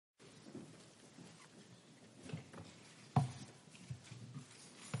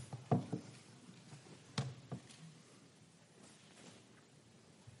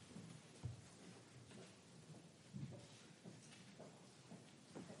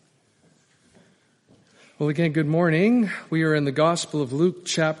Well, again, good morning. We are in the Gospel of Luke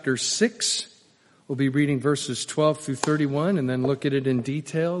chapter 6. We'll be reading verses 12 through 31 and then look at it in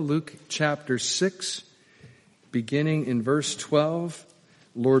detail. Luke chapter 6, beginning in verse 12,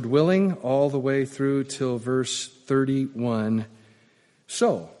 Lord willing, all the way through till verse 31.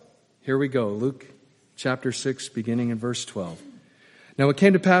 So, here we go. Luke chapter 6, beginning in verse 12. Now it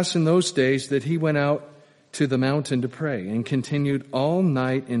came to pass in those days that he went out to the mountain to pray and continued all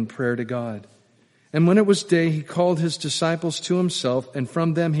night in prayer to God. And when it was day, he called his disciples to himself, and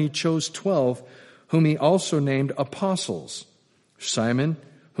from them he chose 12, whom he also named apostles. Simon,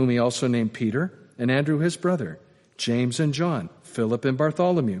 whom he also named Peter, and Andrew his brother, James and John, Philip and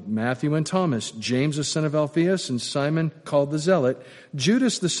Bartholomew, Matthew and Thomas, James the son of Alphaeus, and Simon called the Zealot,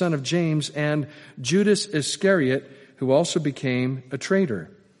 Judas the son of James, and Judas Iscariot, who also became a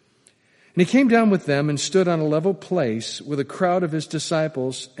traitor. And he came down with them and stood on a level place with a crowd of his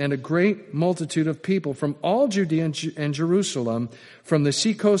disciples and a great multitude of people from all Judea and Jerusalem, from the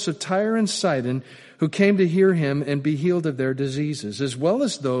seacoast of Tyre and Sidon, who came to hear him and be healed of their diseases, as well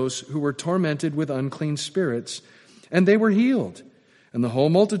as those who were tormented with unclean spirits. And they were healed. And the whole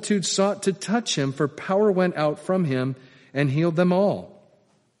multitude sought to touch him, for power went out from him and healed them all.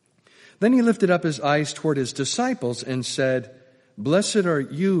 Then he lifted up his eyes toward his disciples and said, Blessed are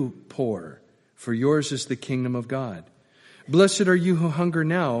you poor, for yours is the kingdom of God. Blessed are you who hunger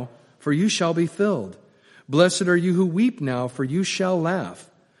now, for you shall be filled. Blessed are you who weep now, for you shall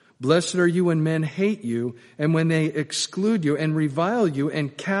laugh. Blessed are you when men hate you, and when they exclude you, and revile you,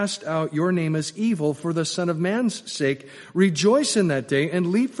 and cast out your name as evil for the Son of Man's sake. Rejoice in that day,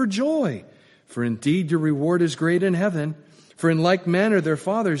 and leap for joy. For indeed your reward is great in heaven, for in like manner their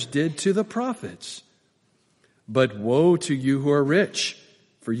fathers did to the prophets. But woe to you who are rich,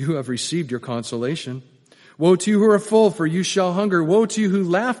 for you have received your consolation. Woe to you who are full, for you shall hunger. Woe to you who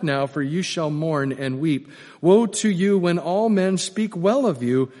laugh now, for you shall mourn and weep. Woe to you when all men speak well of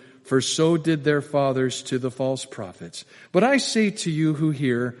you, for so did their fathers to the false prophets. But I say to you who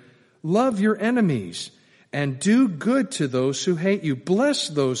hear, love your enemies, and do good to those who hate you. Bless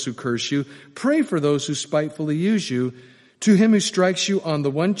those who curse you. Pray for those who spitefully use you. To him who strikes you on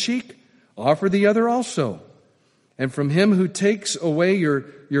the one cheek, offer the other also. And from him who takes away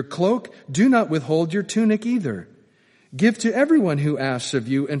your cloak, do not withhold your tunic either. Give to everyone who asks of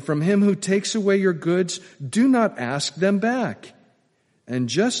you, and from him who takes away your goods, do not ask them back. And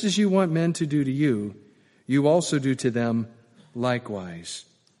just as you want men to do to you, you also do to them likewise.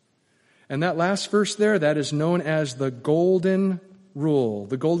 And that last verse there, that is known as the golden rule.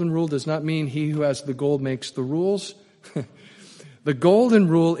 The golden rule does not mean he who has the gold makes the rules. The golden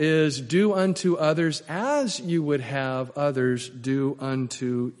rule is do unto others as you would have others do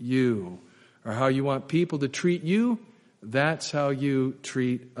unto you. Or how you want people to treat you, that's how you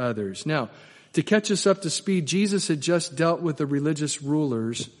treat others. Now, to catch us up to speed, Jesus had just dealt with the religious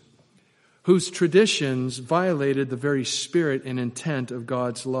rulers whose traditions violated the very spirit and intent of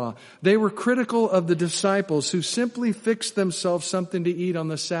God's law. They were critical of the disciples who simply fixed themselves something to eat on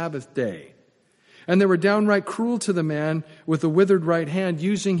the Sabbath day. And they were downright cruel to the man with the withered right hand,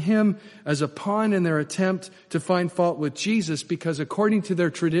 using him as a pawn in their attempt to find fault with Jesus, because according to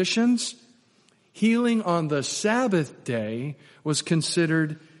their traditions, healing on the Sabbath day was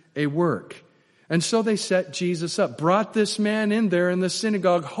considered a work. And so they set Jesus up, brought this man in there in the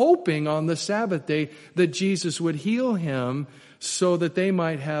synagogue, hoping on the Sabbath day that Jesus would heal him so that they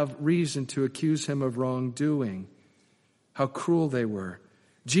might have reason to accuse him of wrongdoing. How cruel they were.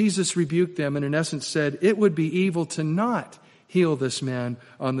 Jesus rebuked them and in essence said, it would be evil to not heal this man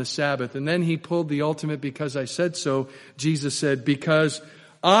on the Sabbath. And then he pulled the ultimate because I said so. Jesus said, because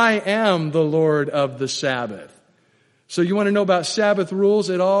I am the Lord of the Sabbath. So you want to know about Sabbath rules?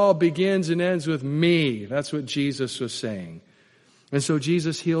 It all begins and ends with me. That's what Jesus was saying. And so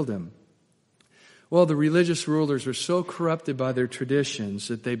Jesus healed him. Well, the religious rulers were so corrupted by their traditions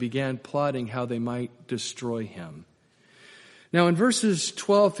that they began plotting how they might destroy him. Now, in verses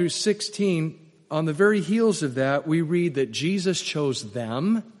 12 through 16, on the very heels of that, we read that Jesus chose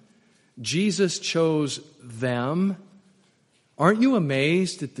them. Jesus chose them. Aren't you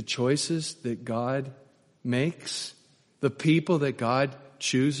amazed at the choices that God makes? The people that God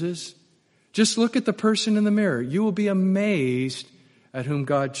chooses? Just look at the person in the mirror. You will be amazed at whom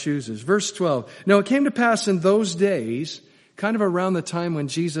God chooses. Verse 12. Now, it came to pass in those days, kind of around the time when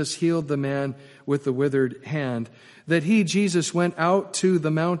Jesus healed the man with the withered hand, that he, Jesus, went out to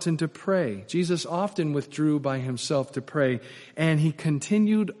the mountain to pray. Jesus often withdrew by himself to pray, and he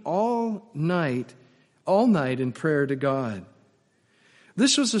continued all night in prayer to God.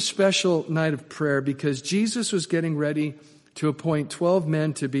 This was a special night of prayer because Jesus was getting ready to appoint 12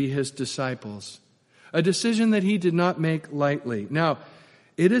 men to be his disciples. a decision that he did not make lightly. Now,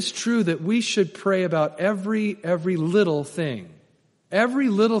 it is true that we should pray about every little thing. Every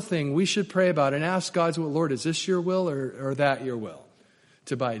little thing we should pray about and ask God's will. Lord, is this your will or that your will?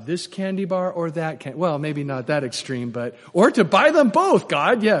 To buy this candy bar or that candy? Well, maybe not that extreme, or to buy them both,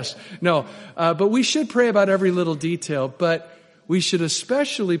 God, yes. No, but we should pray about every little detail, but we should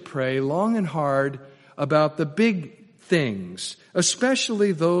especially pray long and hard about the big things,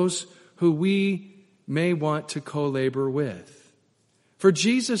 especially those who we may want to co-labor with. For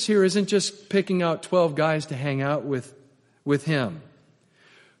Jesus here isn't just picking out 12 guys to hang out with him.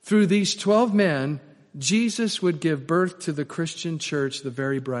 Through these 12 men, Jesus would give birth to the Christian church, the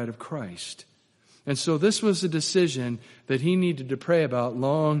very bride of Christ. And so this was a decision that he needed to pray about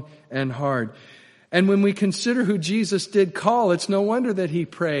long and hard. And when we consider who Jesus did call, it's no wonder that he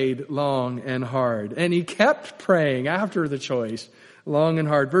prayed long and hard. And he kept praying after the choice, long and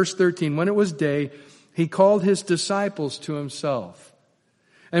hard. Verse 13, when it was day, he called his disciples to himself.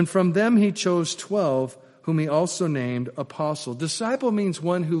 And from them he chose 12, whom he also named apostles. Disciple means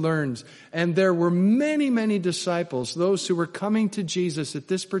one who learns. And there were many, many disciples, those who were coming to Jesus at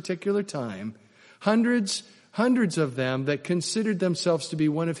this particular time, hundreds of them that considered themselves to be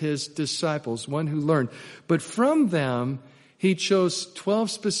one of his disciples, one who learned. But from them, he chose 12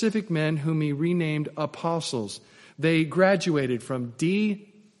 specific men whom he renamed apostles. They graduated from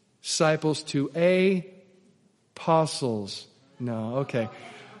disciples to apostles. No, okay.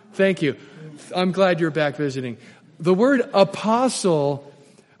 Thank you. I'm glad you're back visiting. The word apostle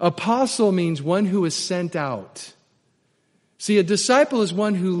means one who is sent out. See, a disciple is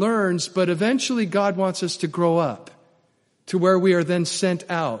one who learns, but eventually God wants us to grow up to where we are then sent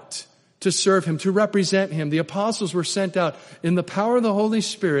out to serve him, to represent him. The apostles were sent out in the power of the Holy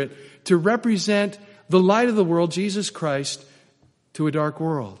Spirit to represent the light of the world, Jesus Christ, to a dark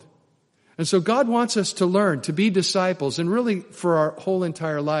world. And so God wants us to learn, to be disciples, and really for our whole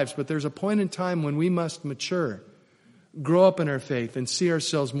entire lives. But there's a point in time when we must mature, grow up in our faith, and see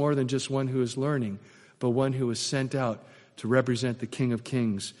ourselves more than just one who is learning, but one who is sent out to represent the King of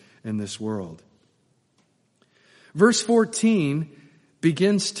Kings in this world. Verse 14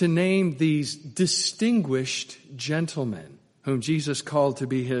 begins to name these distinguished gentlemen whom Jesus called to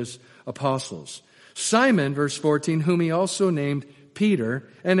be his apostles. Simon, verse 14, whom he also named Peter,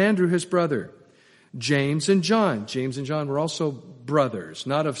 and Andrew his brother. James and John. James and John were also brothers,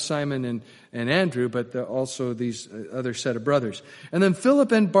 not of Simon and Andrew, but also these other set of brothers. And then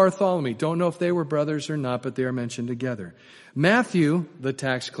Philip and Bartholomew. Don't know if they were brothers or not, but they are mentioned together. Matthew, the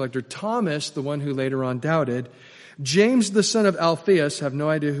tax collector. Thomas, the one who later on doubted. James, the son of Alphaeus. Have no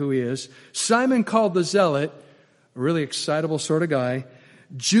idea who he is. Simon called the Zealot. A really excitable sort of guy.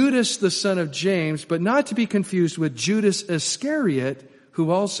 Judas, the son of James, but not to be confused with Judas Iscariot, who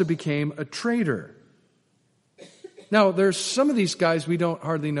also became a traitor. Now, there's some of these guys we don't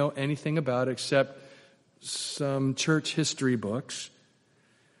hardly know anything about except some church history books.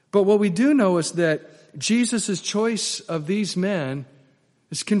 But what we do know is that Jesus' choice of these men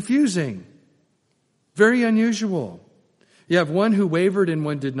is confusing, very unusual. You have one who wavered and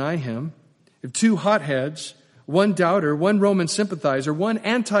one denied him. You have two hotheads, one doubter, one Roman sympathizer, one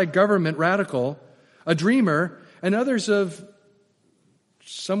anti-government radical, a dreamer, and others of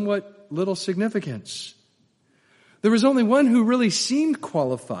somewhat little significance. There was only one who really seemed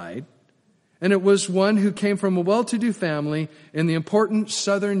qualified, and it was one who came from a well-to-do family in the important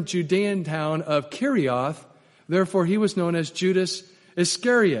southern Judean town of Kerioth. Therefore, he was known as Judas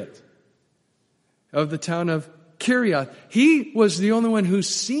Iscariot of the town of Kerioth. He was the only one who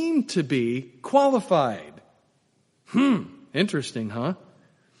seemed to be qualified. Interesting, huh?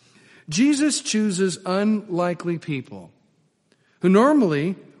 Jesus chooses unlikely people who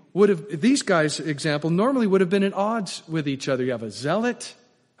normally would have, these guys, example, normally would have been at odds with each other. You have a zealot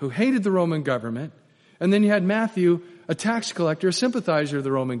who hated the Roman government, and then you had Matthew, a tax collector, a sympathizer of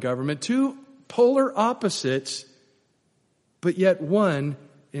the Roman government, two polar opposites, but yet one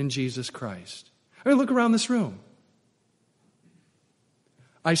in Jesus Christ. I mean, look around this room.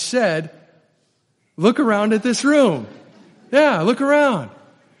 I said, look around at this room. Yeah, look around.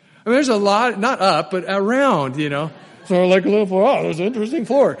 I mean, there's a lot, not up, but around, So like a little floor, oh, there's an interesting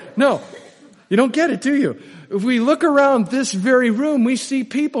floor. No, you don't get it, do you? If we look around this very room, we see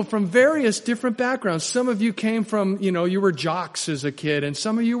people from various different backgrounds. Some of you came from, you were jocks as a kid, and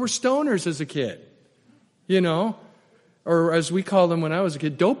some of you were stoners as a kid, or as we called them when I was a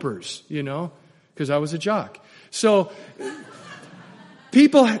kid, dopers, because I was a jock. So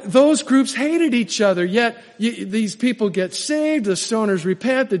those groups hated each other, yet these people get saved, the stoners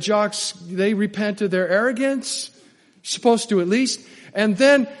repent, the jocks, they repent of their arrogance, supposed to at least, And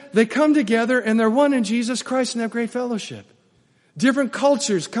then they come together and they're one in Jesus Christ and have great fellowship. Different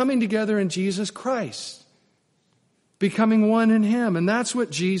cultures coming together in Jesus Christ, becoming one in Him. And that's what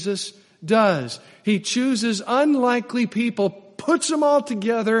Jesus does. He chooses unlikely people, puts them all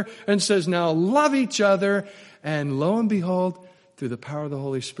together, and says, now love each other. And lo and behold, through the power of the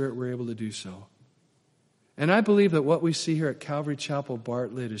Holy Spirit, we're able to do so. And I believe that what we see here at Calvary Chapel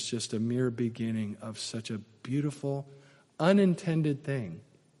Bartlett is just a mere beginning of such a beautiful, unintended thing.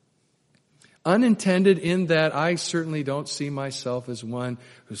 Unintended in that I certainly don't see myself as one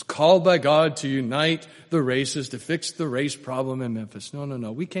who's called by God to unite the races, to fix the race problem in Memphis.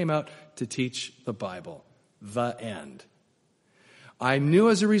 No. We came out to teach the Bible. The end. I knew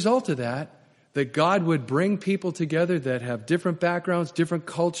as a result of that God would bring people together that have different backgrounds, different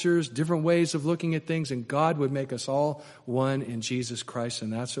cultures, different ways of looking at things, and God would make us all one in Jesus Christ,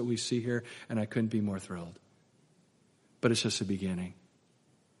 and that's what we see here, and I couldn't be more thrilled. But it's just a beginning.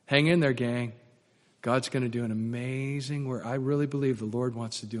 Hang in there, gang. God's going to do an amazing work. I really believe the Lord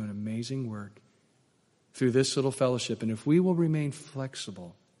wants to do an amazing work through this little fellowship. And if we will remain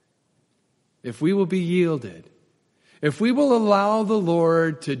flexible, if we will be yielded, if we will allow the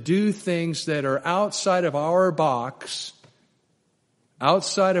Lord to do things that are outside of our box,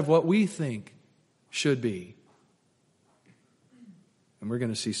 outside of what we think should be, and we're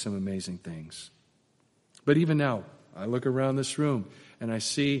going to see some amazing things. But even now, I look around this room and I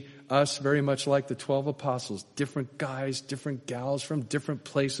see us very much like the 12 apostles, different guys, different gals from different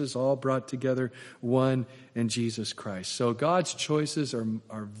places, all brought together, one in Jesus Christ. So God's choices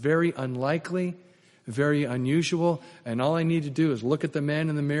are very unlikely, very unusual, and all I need to do is look at the man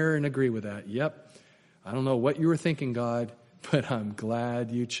in the mirror and agree with that. Yep, I don't know what you were thinking, God, but I'm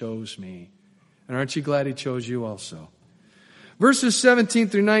glad you chose me. And aren't you glad He chose you also? Verses 17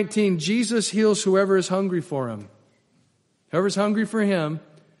 through 19, Jesus heals whoever is hungry for Him. Whoever's hungry for Him,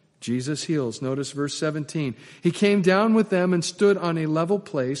 Jesus heals. Notice verse 17. He came down with them and stood on a level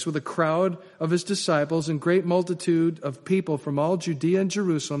place with a crowd of His disciples and great multitude of people from all Judaea and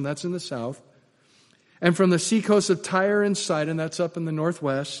Jerusalem, that's in the south, and from the seacoast of Tyre and Sidon, that's up in the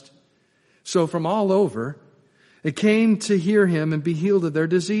northwest. So from all over, they came to hear Him and be healed of their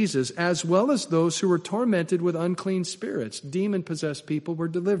diseases, as well as those who were tormented with unclean spirits. Demon-possessed people were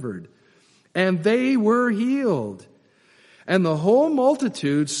delivered, and they were healed. And the whole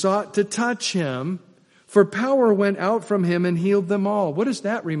multitude sought to touch Him, for power went out from Him and healed them all. What does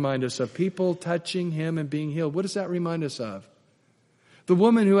that remind us of? People touching Him and being healed. What does that remind us of? The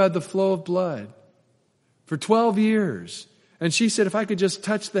woman who had the flow of blood for 12 years. And she said, if I could just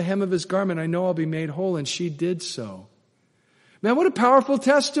touch the hem of His garment, I know I'll be made whole. And she did so. Man, what a powerful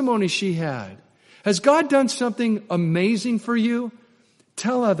testimony she had. Has God done something amazing for you?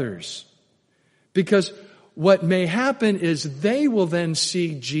 Tell others. Because what may happen is they will then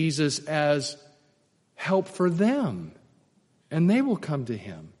see Jesus as help for them. And they will come to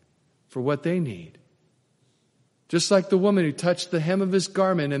Him for what they need. Just like the woman who touched the hem of His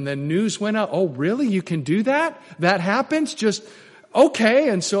garment and then news went out. Oh, really? You can do that? That happens? Just, okay.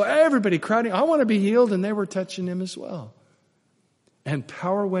 And so everybody crowding, I want to be healed. And they were touching Him as well. And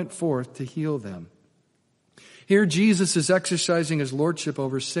power went forth to heal them. Here Jesus is exercising His lordship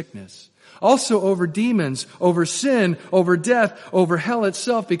over sickness. Also over demons, over sin, over death, over hell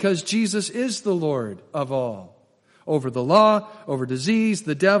itself, because Jesus is the Lord of all. Over the law, over disease,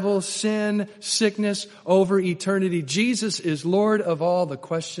 the devil, sin, sickness, over eternity. Jesus is Lord of all. The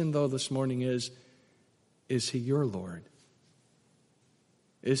question, though, this morning is He your Lord?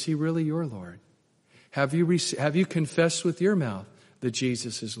 Is He really your Lord? Have you confessed with your mouth that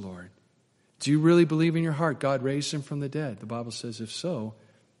Jesus is Lord? Do you really believe in your heart God raised Him from the dead? The Bible says if so,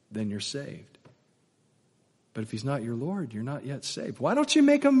 then you're saved. But if He's not your Lord, you're not yet saved. Why don't you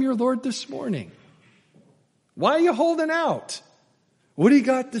make Him your Lord this morning? Why are you holding out? What do you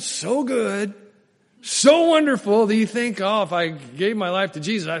got that's so good, so wonderful that you think, oh, if I gave my life to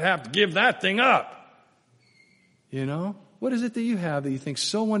Jesus, I'd have to give that thing up? You know? What is it that you have that you think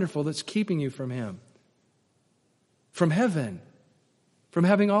so wonderful that's keeping you from Him? From heaven? From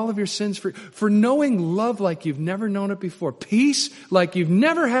having all of your sins free? For knowing love like you've never known it before? Peace like you've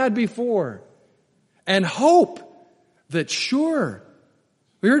never had before? And hope that sure.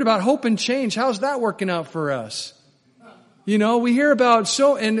 We heard about hope and change. How's that working out for us? You know, we hear about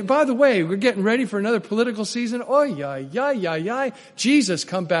and by the way, we're getting ready for another political season. Oh, yeah. Jesus,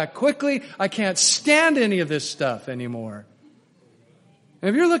 come back quickly. I can't stand any of this stuff anymore. And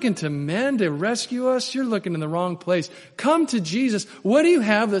if you're looking to men to rescue us, you're looking in the wrong place. Come to Jesus. What do you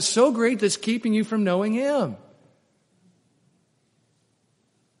have that's so great that's keeping you from knowing Him?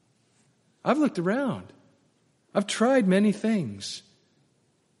 I've looked around. I've tried many things.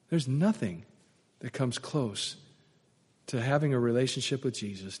 There's nothing that comes close to having a relationship with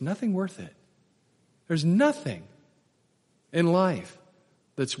Jesus. Nothing worth it. There's nothing in life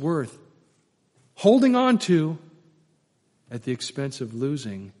that's worth holding on to at the expense of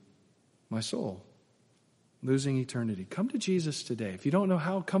losing my soul, losing eternity. Come to Jesus today. If you don't know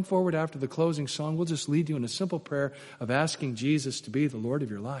how, come forward after the closing song. We'll just lead you in a simple prayer of asking Jesus to be the Lord of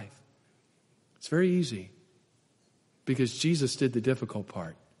your life. It's very easy because Jesus did the difficult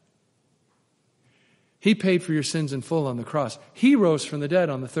part. He paid for your sins in full on the cross. He rose from the dead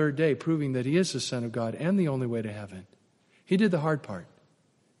on the third day, proving that He is the Son of God and the only way to heaven. He did the hard part.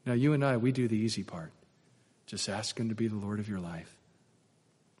 Now you and I, we do the easy part. Just ask Him to be the Lord of your life.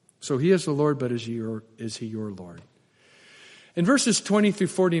 So He is the Lord, but is He your Lord? In verses 20 through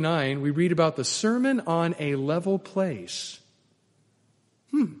 49, we read about the sermon on a level place.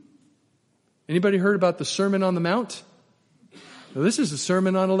 Anybody heard about the Sermon on the Mount? Well, this is the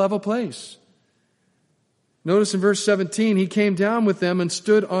sermon on a level place. Notice in verse 17, He came down with them and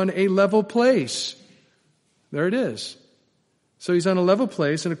stood on a level place. There it is. So He's on a level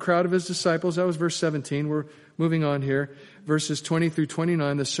place and a crowd of His disciples. That was verse 17. We're moving on here. Verses 20 through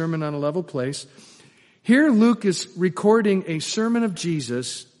 29, the sermon on a level place. Here Luke is recording a sermon of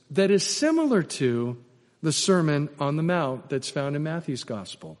Jesus that is similar to the Sermon on the Mount that's found in Matthew's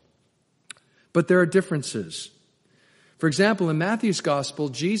Gospel. But there are differences. For example, in Matthew's Gospel,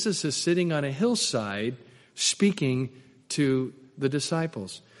 Jesus is sitting on a hillside speaking to the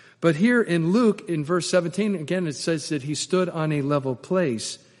disciples. But here in Luke, in verse 17, again, it says that He stood on a level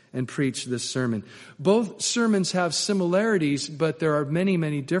place and preached this sermon. Both sermons have similarities, but there are many,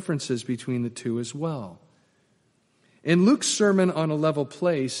 many differences between the two as well. In Luke's sermon on a level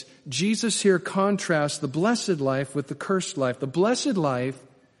place, Jesus here contrasts the blessed life with the cursed life. The blessed life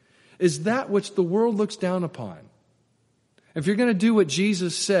is that which the world looks down upon. If you're going to do what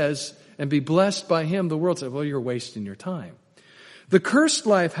Jesus says and be blessed by Him, the world says, well, you're wasting your time. The cursed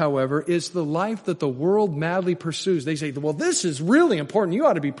life, however, is the life that the world madly pursues. They say, well, this is really important. You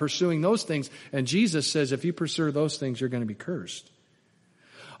ought to be pursuing those things. And Jesus says, if you pursue those things, you're going to be cursed.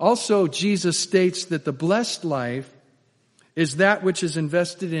 Also, Jesus states that the blessed life is that which is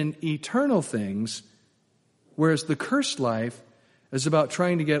invested in eternal things, whereas the cursed life is about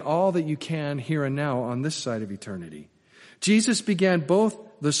trying to get all that you can here and now on this side of eternity. Jesus began both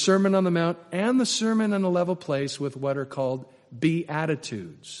the Sermon on the Mount and the Sermon on a level place with what are called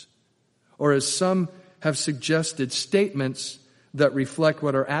Beatitudes, or as some have suggested, statements that reflect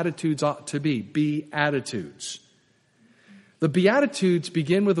what our attitudes ought to be. Beatitudes. The Beatitudes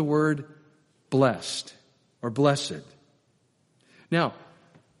begin with the word blessed or blessed. Now,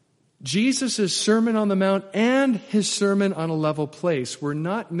 Jesus' Sermon on the Mount and His Sermon on a level place were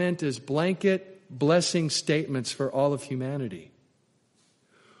not meant as blanket blessing statements for all of humanity.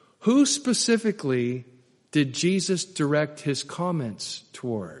 Who specifically did Jesus direct His comments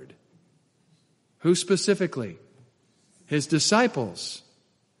toward? Who specifically? His disciples.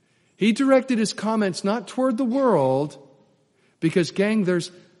 He directed His comments not toward the world, because, gang,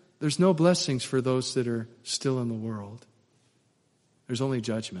 there's no blessings for those that are still in the world. There's only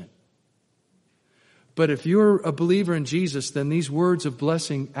judgment. But if you're a believer in Jesus, then these words of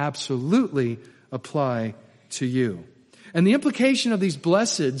blessing absolutely apply to you. And the implication of these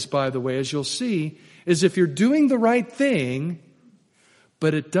blesseds, by the way, as you'll see, is if you're doing the right thing,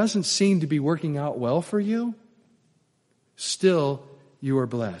 but it doesn't seem to be working out well for you, still you are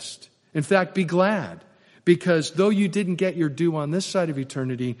blessed. In fact, be glad, because though you didn't get your due on this side of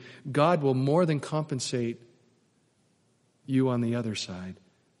eternity, God will more than compensate you on the other side.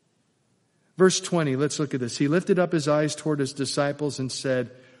 Verse 20, let's look at this. He lifted up His eyes toward His disciples and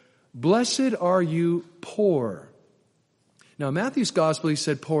said, "Blessed are you poor." Now, in Matthew's Gospel, He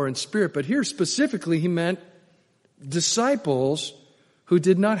said poor in spirit, but here specifically He meant disciples who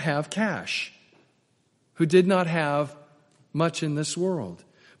did not have cash, who did not have much in this world.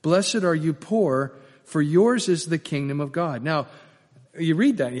 Blessed are you poor, for yours is the kingdom of God. Now, you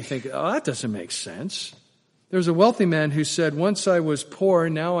read that and you think, oh, that doesn't make sense. There's a wealthy man who said, once I was poor,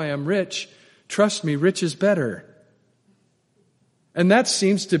 now I am rich. Trust me, rich is better. And that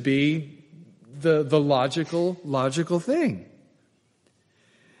seems to be the logical thing.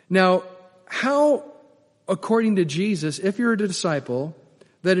 Now, how, according to Jesus, if you're a disciple,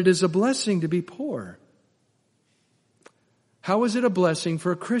 that it is a blessing to be poor? How is it a blessing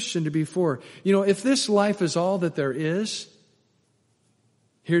for a Christian to be poor? You know, if this life is all that there is,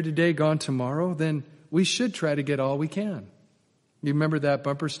 here today, gone tomorrow, then we should try to get all we can. You remember that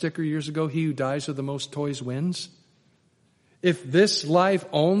bumper sticker years ago, "He who dies with the most toys wins"? If this life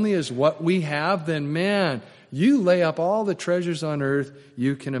only is what we have, then man, You lay up all the treasures on earth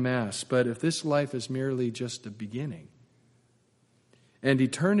you can amass. But if this life is merely just a beginning and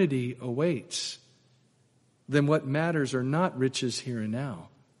eternity awaits, then what matters are not riches here and now,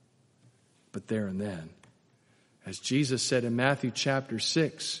 but there and then. As Jesus said in Matthew chapter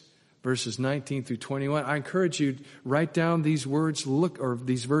 6, verses 19 through 21, I encourage you to write down these words,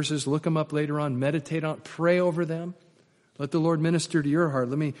 these verses, look them up later on, meditate on, pray over them. Let the Lord minister to your heart.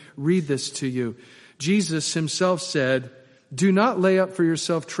 Let me read this to you. Jesus himself said, do not lay up for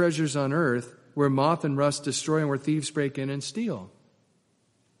yourself treasures on earth where moth and rust destroy and where thieves break in and steal.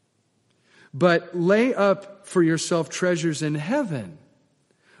 But lay up for yourself treasures in heaven,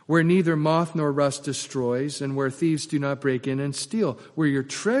 where neither moth nor rust destroys, and where thieves do not break in and steal. Where your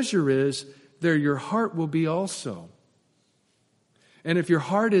treasure is, there your heart will be also. And if your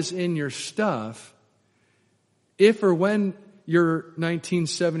heart is in your stuff, if or when your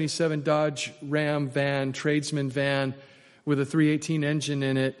 1977 Dodge Ram van, tradesman van, with a 318 engine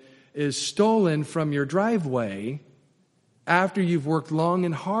in it, is stolen from your driveway, after you've worked long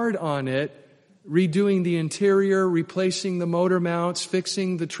and hard on it, redoing the interior, replacing the motor mounts,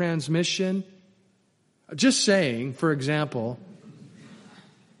 fixing the transmission. Just saying, for example,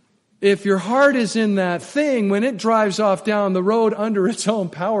 if your heart is in that thing, when it drives off down the road under its own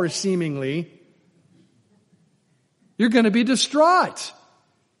power seemingly, you're going to be distraught.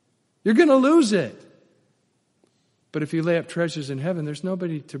 You're going to lose it. But if you lay up treasures in heaven, there's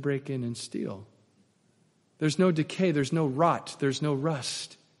nobody to break in and steal. There's no decay, there's no rot, there's no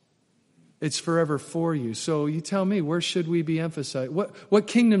rust. It's forever for you. So you tell me, where should we be emphasizing? What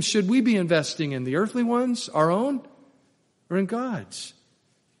kingdom should we be investing in? The earthly ones, our own, or in God's?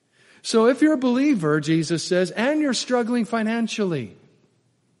 So if you're a believer, Jesus says, and you're struggling financially,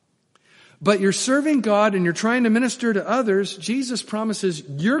 but you're serving God and you're trying to minister to others, Jesus promises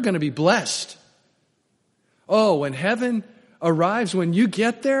you're going to be blessed. Oh, when heaven arrives, when you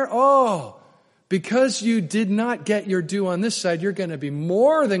get there, because you did not get your due on this side, you're going to be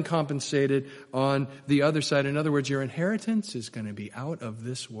more than compensated on the other side. In other words, your inheritance is going to be out of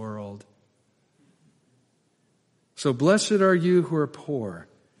this world. So blessed are you who are poor,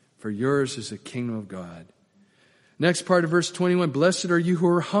 for yours is the kingdom of God. Next part of verse 21, blessed are you who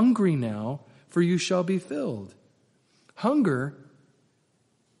are hungry now, for you shall be filled. Hunger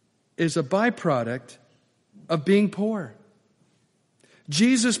is a byproduct of being poor.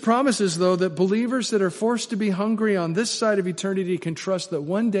 Jesus promises, though, that believers that are forced to be hungry on this side of eternity can trust that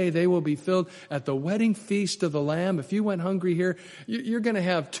one day they will be filled at the wedding feast of the Lamb. If you went hungry here, you're going to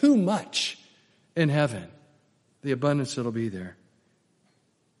have too much in heaven. The abundance that'll be there.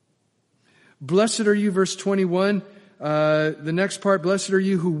 Blessed are you, verse 21. The next part, blessed are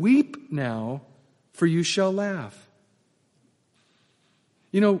you who weep now, for you shall laugh.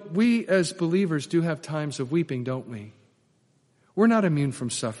 You know, we as believers do have times of weeping, don't we? We're not immune from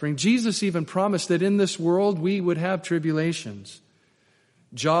suffering. Jesus even promised that in this world we would have tribulations.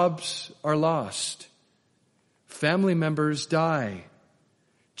 Jobs are lost. Family members die.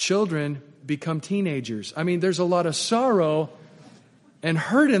 Children become teenagers. I mean, there's a lot of sorrow and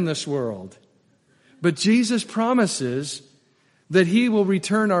hurt in this world. But Jesus promises that He will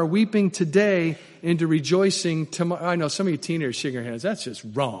return our weeping today into rejoicing tomorrow. I know some of you teenagers shaking your hands. That's just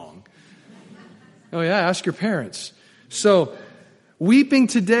wrong. Oh yeah, ask your parents. So, weeping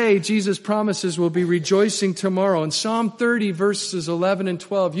today, Jesus promises, will be rejoicing tomorrow. In Psalm 30, verses 11 and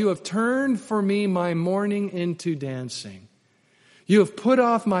 12, you have turned for me my mourning into dancing. You have put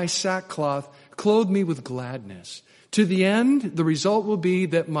off my sackcloth, clothed me with gladness. To the end, the result will be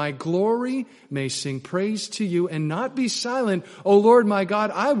that my glory may sing praise to you and not be silent. O Lord my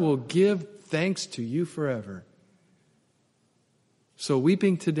God, I will give thanks to you forever. So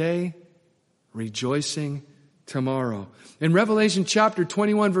weeping today, rejoicing tomorrow. In Revelation chapter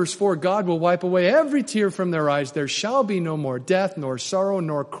 21, verse 4, God will wipe away every tear from their eyes. There shall be no more death, nor sorrow,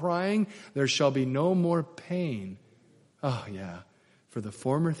 nor crying. There shall be no more pain. Oh, yeah. For the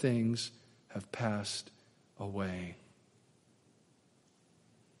former things have passed away.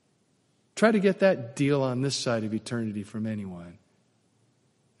 Try to get that deal on this side of eternity from anyone.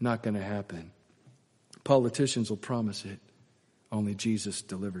 Not going to happen. Politicians will promise it. Only Jesus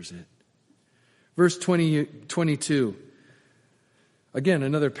delivers it. Verse 22. Again,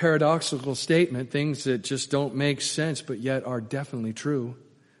 another paradoxical statement, things that just don't make sense, but yet are definitely true.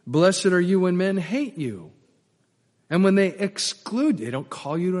 Blessed are you when men hate you, and when they exclude you, they don't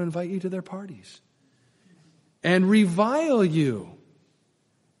call you to invite you to their parties, and revile you,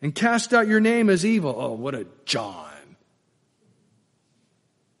 and cast out your name as evil. Oh, what a John.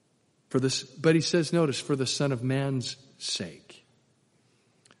 But he says, notice, for the Son of Man's sake.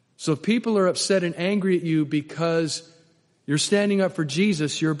 So if people are upset and angry at you because you're standing up for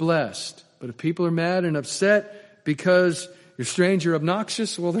Jesus, you're blessed. But if people are mad and upset because you're strange or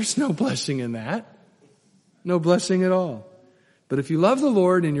obnoxious, well, there's no blessing in that. No blessing at all. But if you love the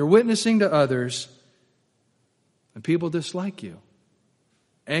Lord and you're witnessing to others, and people dislike you,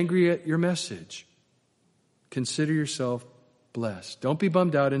 angry at your message, consider yourself blessed. Don't be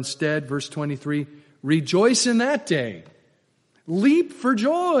bummed out. Instead, verse 23, rejoice in that day. Leap for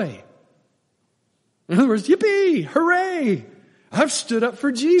joy. In other words, yippee, hooray. I've stood up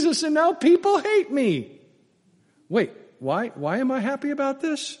for Jesus and now people hate me. Wait, why am I happy about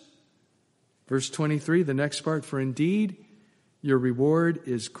this? Verse 23, the next part, for indeed your reward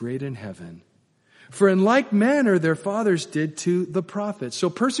is great in heaven. For in like manner their fathers did to the prophets. So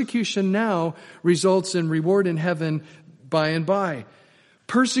persecution now results in reward in heaven by and by.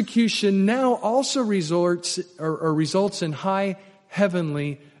 Persecution now also results in high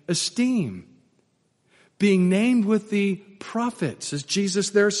heavenly esteem. Being named with the prophets, as Jesus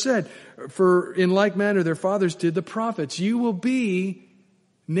there said. For in like manner their fathers did the prophets. You will be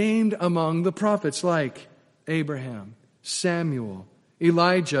named among the prophets like Abraham, Samuel,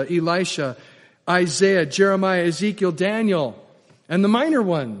 Elijah, Elisha, Isaiah, Jeremiah, Ezekiel, Daniel, and the minor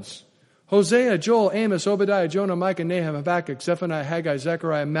ones. Hosea, Joel, Amos, Obadiah, Jonah, Micah, Nahum, Habakkuk, Zephaniah, Haggai,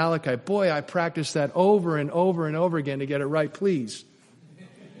 Zechariah, Malachi. Boy, I practiced that over and over and over again to get it right, please.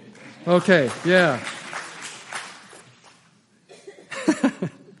 Okay, yeah.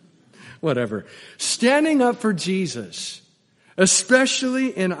 Whatever. Standing up for Jesus,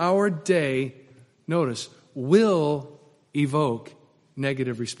 especially in our day, notice, will evoke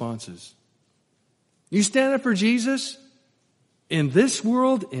negative responses. You stand up for Jesus in this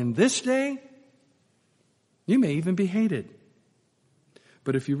world, in this day, you may even be hated.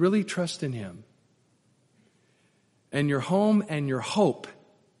 But if you really trust in Him, and your home and your hope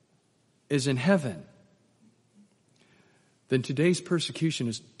is in heaven, then today's persecution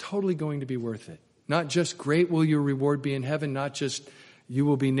is totally going to be worth it. Not just great will your reward be in heaven, not just you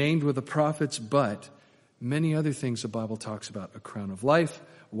will be named with the prophets, but many other things the Bible talks about. A crown of life,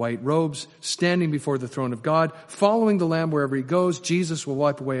 white robes, standing before the throne of God, following the Lamb wherever He goes. Jesus will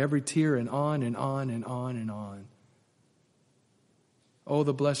wipe away every tear, and on and on and on and on. Oh,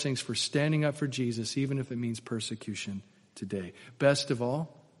 the blessings for standing up for Jesus, even if it means persecution today. Best of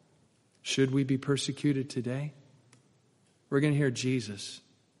all, should we be persecuted today? We're going to hear Jesus.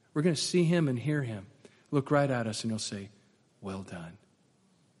 We're going to see Him and hear Him. Look right at us and He'll say, well done.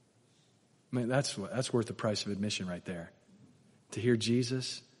 I mean, that's worth the price of admission right there. To hear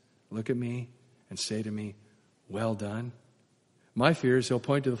Jesus look at me and say to me, well done. My fear is He'll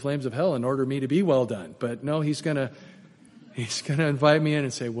point to the flames of hell and order me to be well done. But no, He's going to invite me in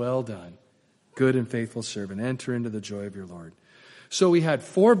and say, well done, good and faithful servant. Enter into the joy of your Lord. So we had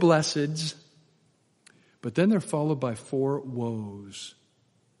 4 blesseds, but then they're followed by 4 woes.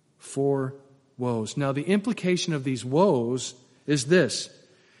 4 woes. Now the implication of these woes is this.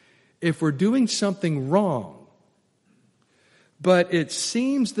 If we're doing something wrong, but it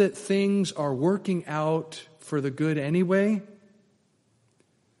seems that things are working out for the good anyway,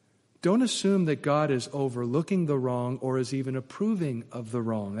 don't assume that God is overlooking the wrong or is even approving of the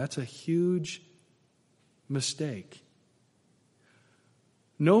wrong. That's a huge mistake.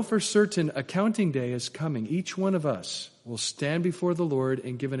 Know for certain accounting day is coming. Each one of us will stand before the Lord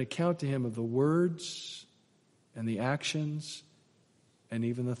and give an account to Him of the words and the actions and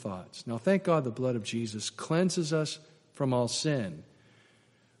even the thoughts. Now, thank God the blood of Jesus cleanses us from all sin.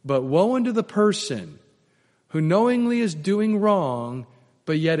 But woe unto the person who knowingly is doing wrong,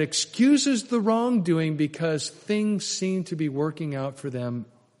 but yet excuses the wrongdoing because things seem to be working out for them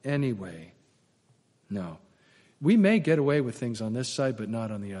anyway. No. We may get away with things on this side, but not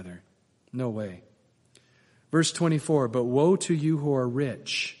on the other. No way. Verse 24, but woe to you who are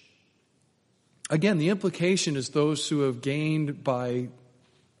rich. Again, the implication is those who have gained by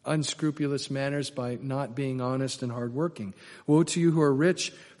unscrupulous manners, by not being honest and hardworking. Woe to you who are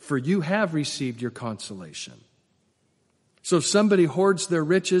rich, for you have received your consolation. So if somebody hoards their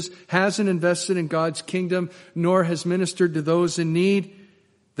riches, hasn't invested in God's kingdom, nor has ministered to those in need,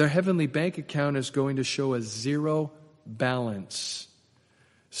 their heavenly bank account is going to show a 0 balance.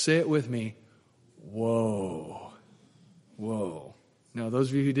 Say it with me. Whoa. Whoa. Now, those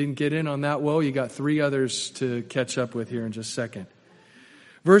of you who didn't get in on that woe, you got 3 others to catch up with here in just a second.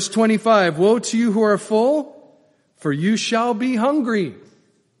 Verse 25, woe to you who are full, for you shall be hungry.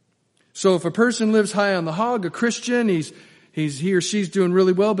 So if a person lives high on the hog, a Christian, he or she's doing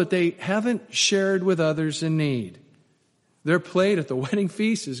really well, but they haven't shared with others in need. Their plate at the wedding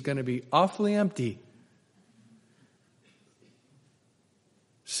feast is going to be awfully empty.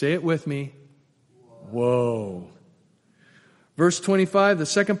 Say it with me. Woe. Verse 25, the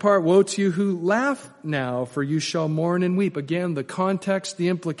second part, woe to you who laugh now, for you shall mourn and weep. Again, the context, the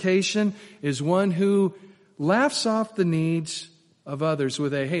implication is one who laughs off the needs of others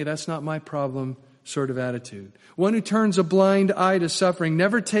with a, hey, that's not my problem sort of attitude. One who turns a blind eye to suffering,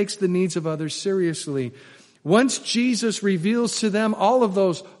 never takes the needs of others seriously. Once Jesus reveals to them all of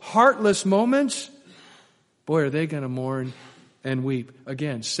those heartless moments, boy, are they going to mourn and weep.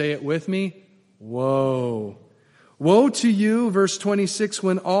 Again, say it with me. Woe. Woe to you, verse 26,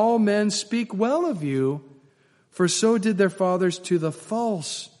 when all men speak well of you, for so did their fathers to the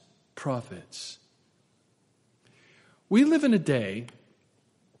false prophets. We live in a day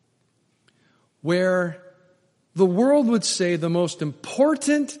where the world would say the most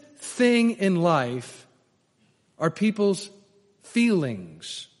important thing in life are people's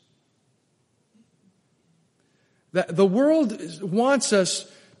feelings. The world wants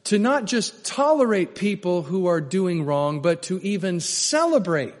us to not just tolerate people who are doing wrong, but to even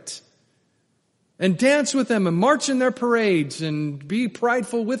celebrate and dance with them and march in their parades and be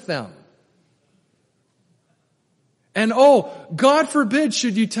prideful with them. And God forbid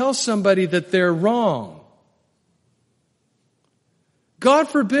should you tell somebody that they're wrong. God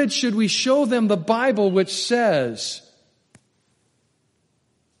forbid should we show them the Bible which says,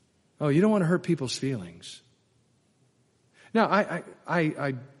 you don't want to hurt people's feelings. Now,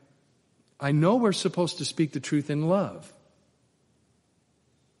 I know we're supposed to speak the truth in love,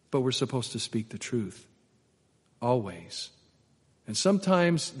 but we're supposed to speak the truth always. And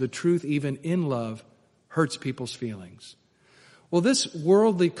sometimes the truth, even in love, hurts people's feelings. Well, this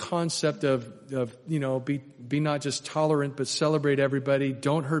worldly concept of be not just tolerant, but celebrate everybody,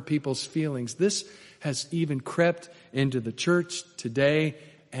 don't hurt people's feelings, this has even crept into the church today,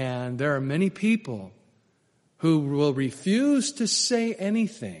 and there are many people who will refuse to say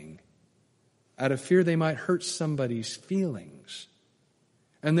anything out of fear they might hurt somebody's feelings.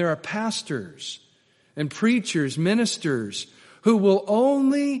 And there are pastors and preachers, ministers, who will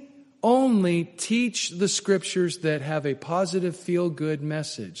only teach the Scriptures that have a positive, feel-good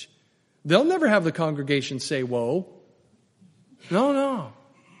message. They'll never have the congregation say, whoa. No.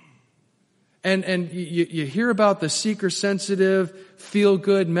 And you hear about the seeker-sensitive,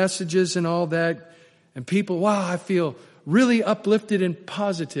 feel-good messages and all that, and people, wow, I feel really uplifted and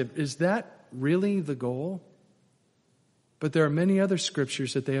positive. Is that really the goal? But there are many other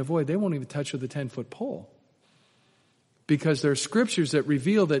scriptures that they avoid. They won't even touch with a 10-foot pole. Because there are scriptures that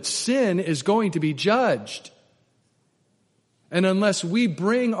reveal that sin is going to be judged. And unless we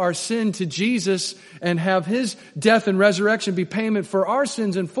bring our sin to Jesus and have His death and resurrection be payment for our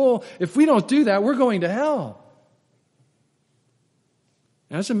sins in full, if we don't do that, we're going to hell.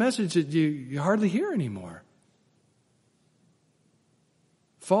 And that's a message that you hardly hear anymore.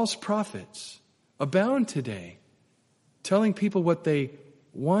 False prophets abound today, telling people what they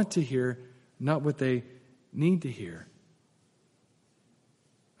want to hear, not what they need to hear.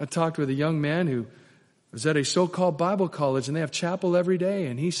 I talked with a young man who was at a so-called Bible college, and they have chapel every day.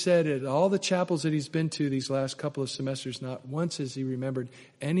 And he said at all the chapels that he's been to these last couple of semesters, not once has he remembered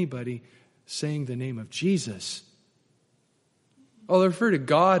anybody saying the name of Jesus. They refer to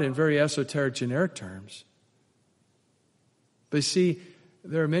God in very esoteric, generic terms. But see,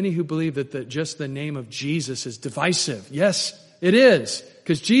 there are many who believe that just the name of Jesus is divisive. Yes, it is.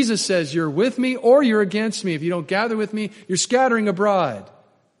 Because Jesus says, you're with me or you're against me. If you don't gather with me, you're scattering abroad.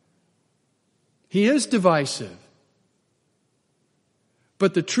 He is divisive.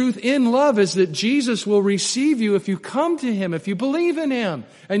 But the truth in love is that Jesus will receive you if you come to Him, if you believe in Him,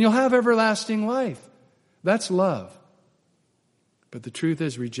 and you'll have everlasting life. That's love. But the truth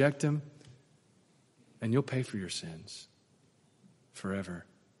is, reject Him, and you'll pay for your sins forever.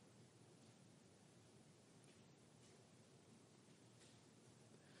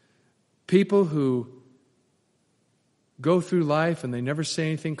 People who go through life and they never say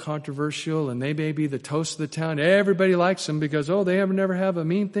anything controversial, and they may be the toast of the town. Everybody likes them because, they never have a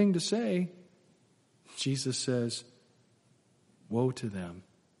mean thing to say. Jesus says, woe to them.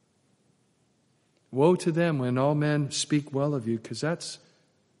 Woe to them when all men speak well of you, because that's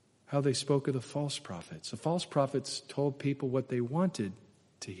how they spoke of the false prophets. The false prophets told people what they wanted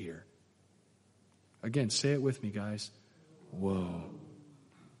to hear. Again, say it with me, guys. Woe.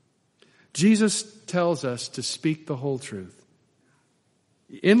 Jesus tells us to speak the whole truth.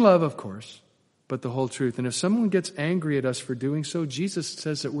 In love, of course, but the whole truth. And if someone gets angry at us for doing so, Jesus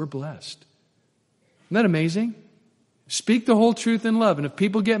says that we're blessed. Isn't that amazing? Speak the whole truth in love. And if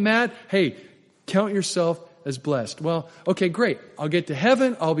people get mad, hey, count yourself as blessed. Well, okay, great. I'll get to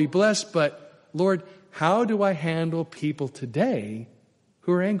heaven. I'll be blessed. But Lord, how do I handle people today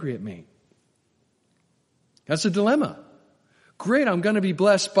who are angry at me. That's a dilemma. Great, I'm going to be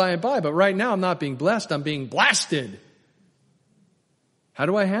blessed by and by, but right now I'm not being blessed, I'm being blasted. How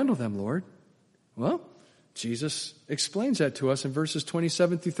do I handle them, Lord? Well, Jesus explains that to us in verses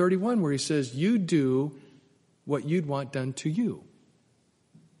 27 through 31, where he says, you do what you'd want done to you.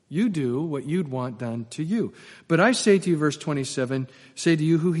 You do what you'd want done to you. But I say to you, verse 27, say to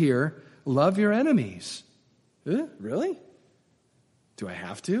you who hear, love your enemies. Really? Do I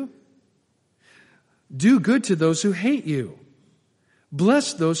have to? Do good to those who hate you.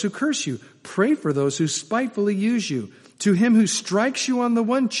 Bless those who curse you. Pray for those who spitefully use you. To him who strikes you on the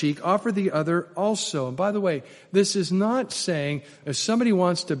one cheek, offer the other also. And by the way, this is not saying if somebody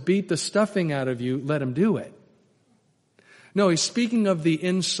wants to beat the stuffing out of you, let him do it. No, he's speaking of the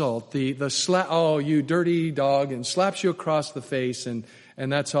insult, the slap, oh, you dirty dog, and slaps you across the face, and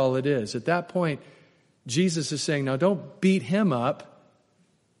that's all it is. At that point, Jesus is saying, now don't beat him up,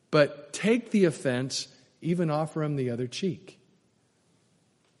 but take the offense, even offer him the other cheek.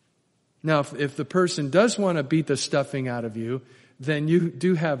 Now, if the person does want to beat the stuffing out of you, then you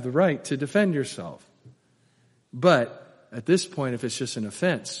do have the right to defend yourself. But at this point, if it's just an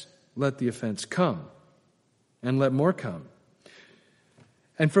offense, let the offense come, and let more come.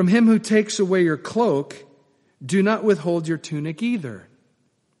 And from him who takes away your cloak, do not withhold your tunic either.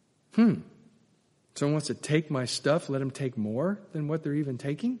 Someone wants to take my stuff, let him take more than what they're even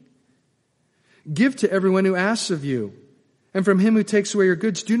taking? Give to everyone who asks of you. And from him who takes away your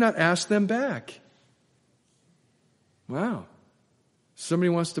goods, do not ask them back. Wow. Somebody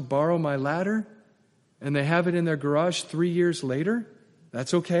wants to borrow my ladder, and they have it in their garage 3 years later?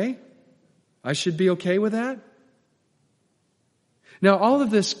 That's okay? I should be okay with that? Now, all of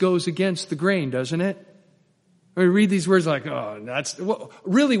this goes against the grain, doesn't it? We read these words like,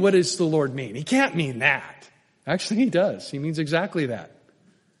 really, what does the Lord mean? He can't mean that. Actually, he does. He means exactly that.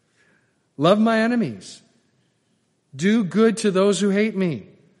 Love my enemies. Do good to those who hate me.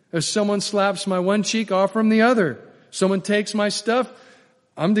 If someone slaps my one cheek, offer him the other. Someone takes my stuff,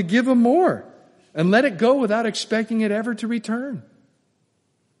 I'm to give him more. And let it go without expecting it ever to return.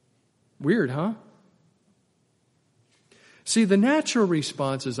 Weird, huh? See, the natural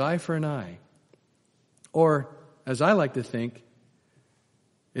response is eye for an eye. Or, as I like to think,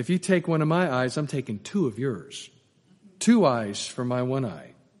 if you take one of my eyes, I'm taking two of yours. 2 eyes for my one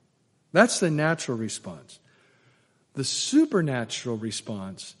eye. That's the natural response. The supernatural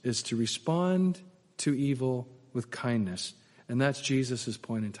response is to respond to evil with kindness. And that's Jesus'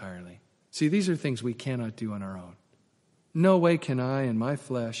 point entirely. See, these are things we cannot do on our own. No way can I, in my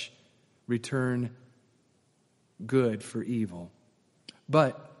flesh, return good for evil.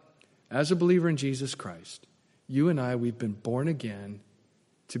 But as a believer in Jesus Christ, you and I, we've been born again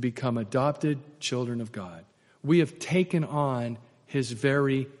to become adopted children of God. We have taken on his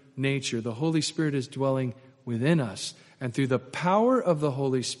very nature. The Holy Spirit is dwelling within us. And through the power of the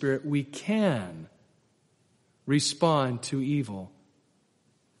Holy Spirit, we can respond to evil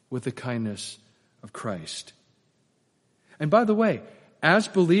with the kindness of Christ. And by the way, as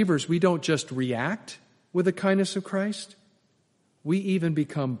believers, we don't just react with the kindness of Christ. We even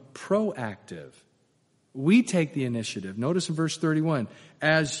become proactive. We take the initiative. Notice in verse 31,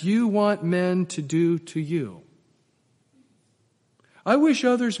 as you want men to do to you. I wish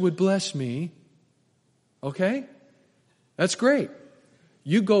others would bless me. Okay? That's great.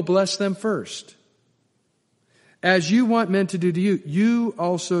 You go bless them first. As you want men to do to you, you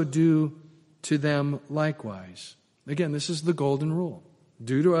also do to them likewise. Again, this is the golden rule.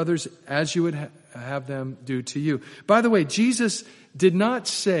 Do to others as you would have them do to you. By the way, Jesus did not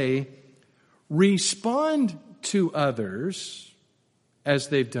say, respond to others as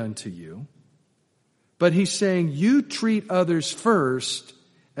they've done to you. But he's saying, you treat others first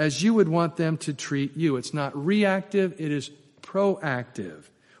as you would want them to treat you. It's not reactive, it is proactive.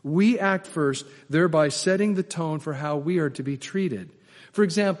 We act first, thereby setting the tone for how we are to be treated. For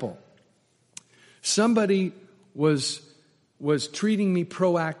example, somebody was treating me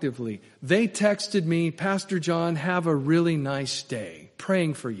proactively. They texted me, Pastor John, have a really nice day.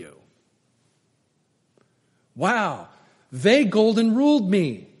 Praying for you. Wow, they golden ruled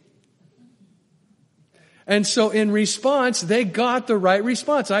me. And so in response, they got the right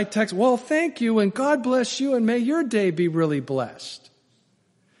response. I text, well, thank you, and God bless you, and may your day be really blessed.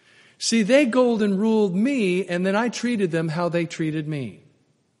 See, they golden ruled me, and then I treated them how they treated me.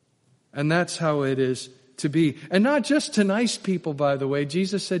 And that's how it is to be. And not just to nice people, by the way.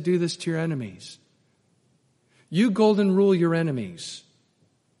 Jesus said, do this to your enemies. You golden rule your enemies.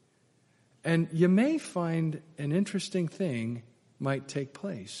 And you may find an interesting thing might take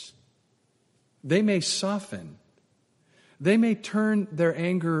place. They may soften. they may turn their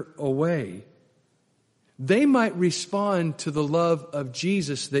anger away. They might respond to the love of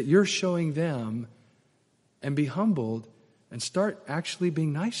Jesus that you're showing them and be humbled and start actually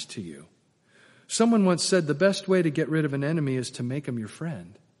being nice to you. Someone once said the best way to get rid of an enemy is to make him your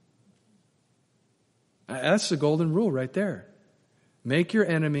friend. That's the golden rule right there. Make your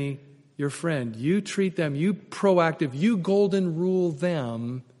enemy your friend. You treat them, you proactive, you golden rule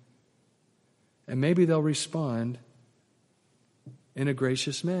them, and maybe they'll respond in a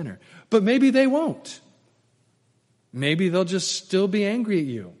gracious manner. But maybe they won't. Maybe they'll just still be angry at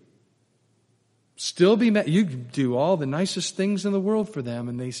you. Still be mad. You do all the nicest things in the world for them,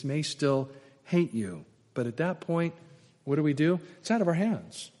 and they may still hate you. But at that point, what do? It's out of our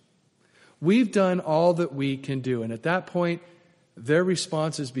hands. We've done all that we can do. And at that point, their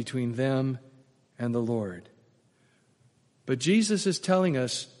response is between them and the Lord. But Jesus is telling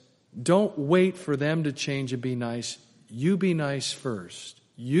us, don't wait for them to change and be nice. You be nice first.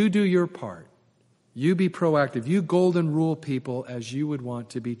 You do your part. You be proactive. You golden rule people as you would want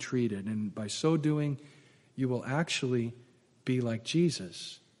to be treated. And by so doing, you will actually be like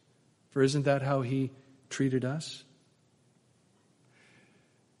Jesus. For isn't that how he treated us?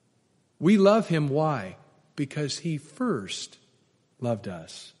 We love him. Why? Because he first loved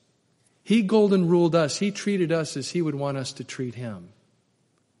us. He golden ruled us. He treated us as he would want us to treat him.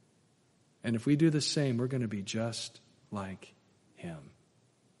 And if we do the same, we're going to be just like him.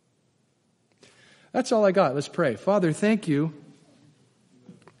 That's all I got. Let's pray. Father, thank you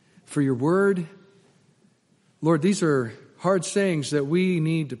for your word. Lord, these are hard sayings that we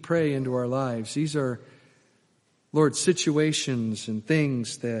need to pray into our lives. These are, Lord, situations and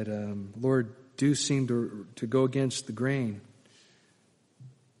things that, Lord, do seem to go against the grain.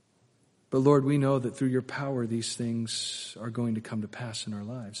 But Lord, we know that through your power, these things are going to come to pass in our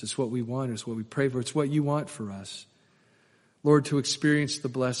lives. It's what we want. It's what we pray for. It's what you want for us. Lord, to experience the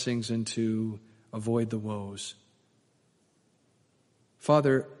blessings and to avoid the woes.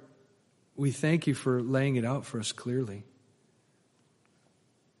 Father, we thank you for laying it out for us clearly.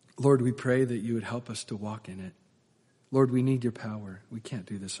 Lord, we pray that you would help us to walk in it. Lord, we need your power. We can't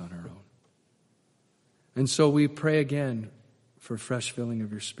do this on our own. And so we pray again for fresh filling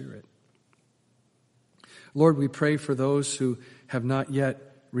of your Spirit. Lord, we pray for those who have not yet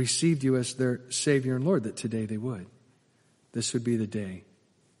received you as their Savior and Lord, that today they would. This would be the day.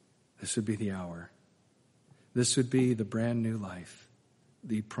 This would be the hour. This would be the brand new life,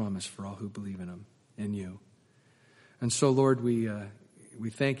 the promise for all who believe in him, in you. And so, Lord, we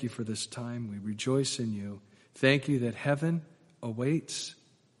thank you for this time. We rejoice in you. Thank you that heaven awaits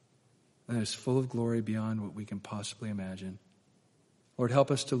and is full of glory beyond what we can possibly imagine. Lord,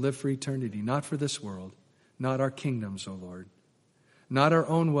 help us to live for eternity, not for this world, not our kingdoms, O Lord, not our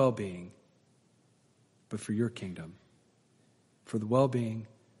own well-being, but for your kingdom, for the well-being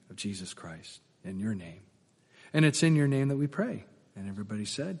of Jesus Christ, in your name. And it's in your name that we pray. And everybody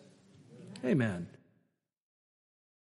said, Amen.